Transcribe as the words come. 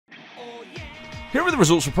Here are the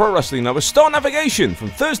results for Pro Wrestling Noah Star Navigation from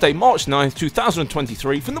Thursday, March 9th,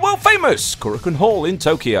 2023 from the world famous Korakuen Hall in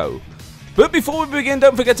Tokyo. But before we begin,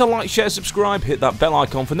 don't forget to like, share, subscribe, hit that bell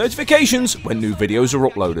icon for notifications when new videos are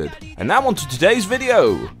uploaded. And now on to today's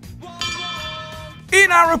video. In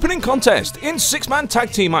our opening contest, in 6-man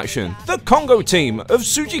tag team action, the Kongo team of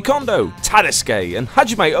Tsuji Kondo, Tadasuke and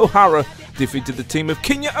Hajime Ohara defeated the team of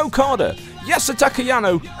Kinya Okada, Yasutaka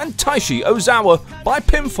Yano and Taishi Ozawa by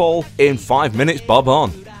pinfall in 5 minutes bob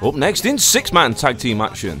on. Up next in 6-man tag team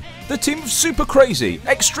action, the team of Super Crazy,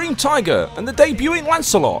 Extreme Tiger and the debuting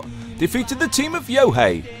Lancelot defeated the team of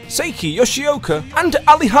Yohei, Seiki Yoshioka and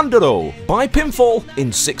Alejandro by pinfall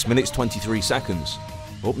in 6 minutes 23 seconds.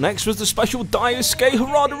 Up next was the special Daisuke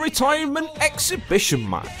Harada retirement exhibition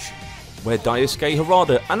match, where Daisuke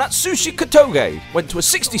Harada and Atsushi Kotoge went to a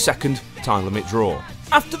 60-second time limit draw.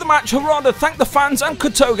 After the match, Harada thanked the fans and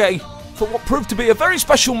Kotoge for what proved to be a very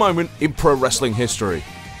special moment in pro wrestling history.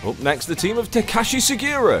 Up next, the team of Takashi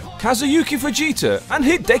Sugiura, Kazuyuki Fujita and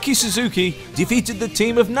Hideki Suzuki defeated the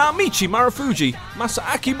team of Naomichi Marufuji,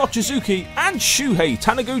 Masaaki Mochizuki and Shuhei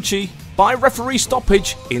Taniguchi by referee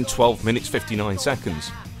stoppage in 12 minutes 59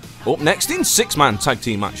 seconds. Up next in 6-man tag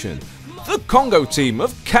team action, the Kongo team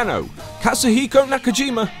of Keno, Kazuhiko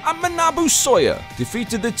Nakajima and Manabu Soya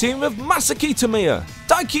defeated the team of Masaki Tamiya,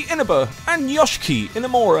 Daiki Inaba and Yoshiki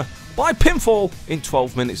Inamura by pinfall in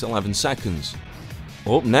 12 minutes 11 seconds.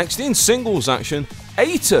 Up next in singles action,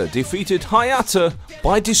 Eita defeated Hayata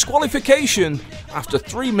by disqualification after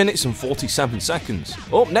 3 minutes and 47 seconds.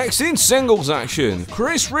 Up next in singles action,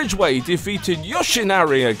 Chris Ridgway defeated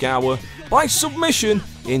Yoshinari Agawa by submission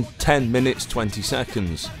in 10 minutes 20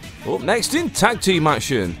 seconds. Up next in tag team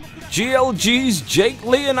action, GLG's Jake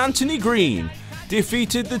Lee and Anthony Green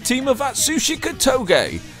defeated the team of Atsushi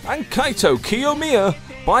Kotoge and Kaito Kiyomiya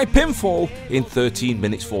by pinfall in 13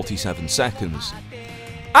 minutes 47 seconds.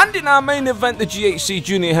 And in our main event, the GHC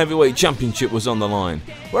Junior Heavyweight Championship was on the line,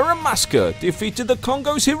 where Amaska defeated the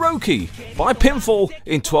Kongo's Hiroki by pinfall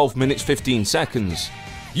in 12 minutes 15 seconds.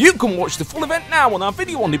 You can watch the full event now on our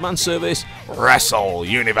video on demand service, Wrestle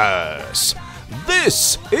Universe.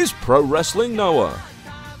 This is Pro Wrestling Noah.